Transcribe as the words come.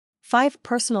5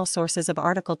 personal sources of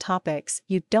article topics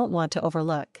you don't want to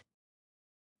overlook.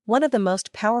 One of the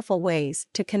most powerful ways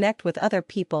to connect with other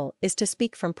people is to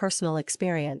speak from personal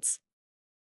experience.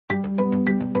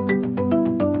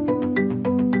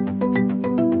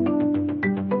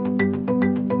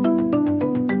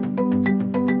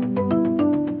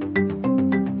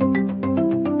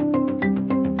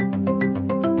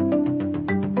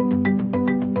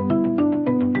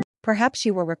 Perhaps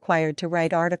you were required to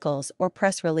write articles or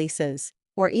press releases,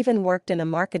 or even worked in a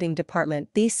marketing department.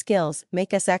 These skills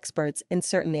make us experts in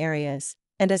certain areas,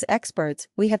 and as experts,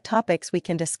 we have topics we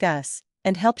can discuss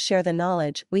and help share the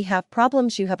knowledge we have.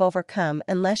 Problems you have overcome.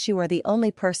 Unless you are the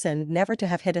only person never to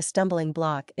have hit a stumbling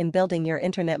block in building your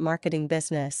internet marketing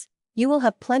business, you will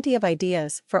have plenty of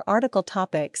ideas for article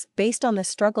topics based on the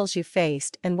struggles you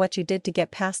faced and what you did to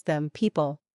get past them.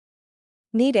 People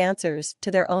need answers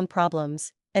to their own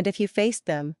problems, and if you faced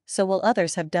them, so will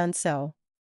others have done so.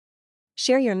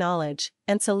 Share your knowledge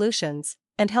and solutions,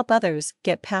 and help others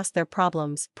get past their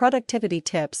problems. Productivity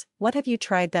tips. What have you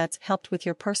tried that's helped with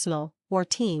your personal or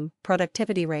team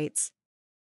productivity rates?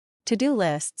 To-do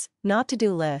lists, not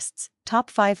to-do lists, top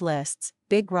 5 lists,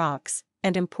 big rocks,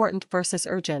 and important versus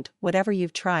urgent. Whatever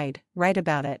you've tried, write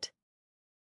about it.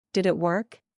 Did it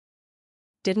work?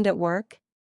 Didn't it work?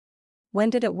 When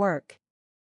did it work?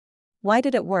 Why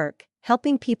did it work?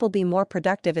 Helping people be more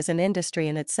productive is an industry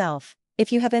in itself.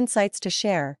 If you have insights to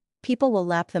share, people will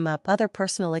lap them up. Other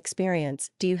personal experience.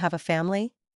 Do you have a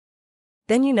family?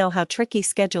 Then you know how tricky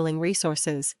scheduling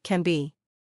resources can be.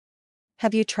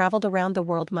 Have you traveled around the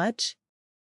world much?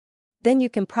 Then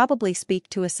you can probably speak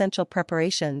to essential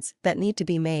preparations that need to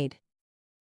be made.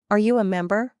 Are you a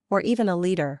member, or even a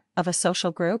leader, of a social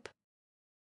group?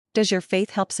 Does your faith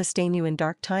help sustain you in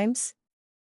dark times?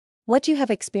 What you have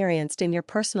experienced in your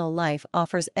personal life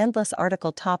offers endless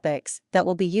article topics that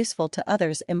will be useful to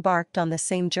others embarked on the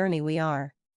same journey we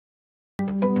are.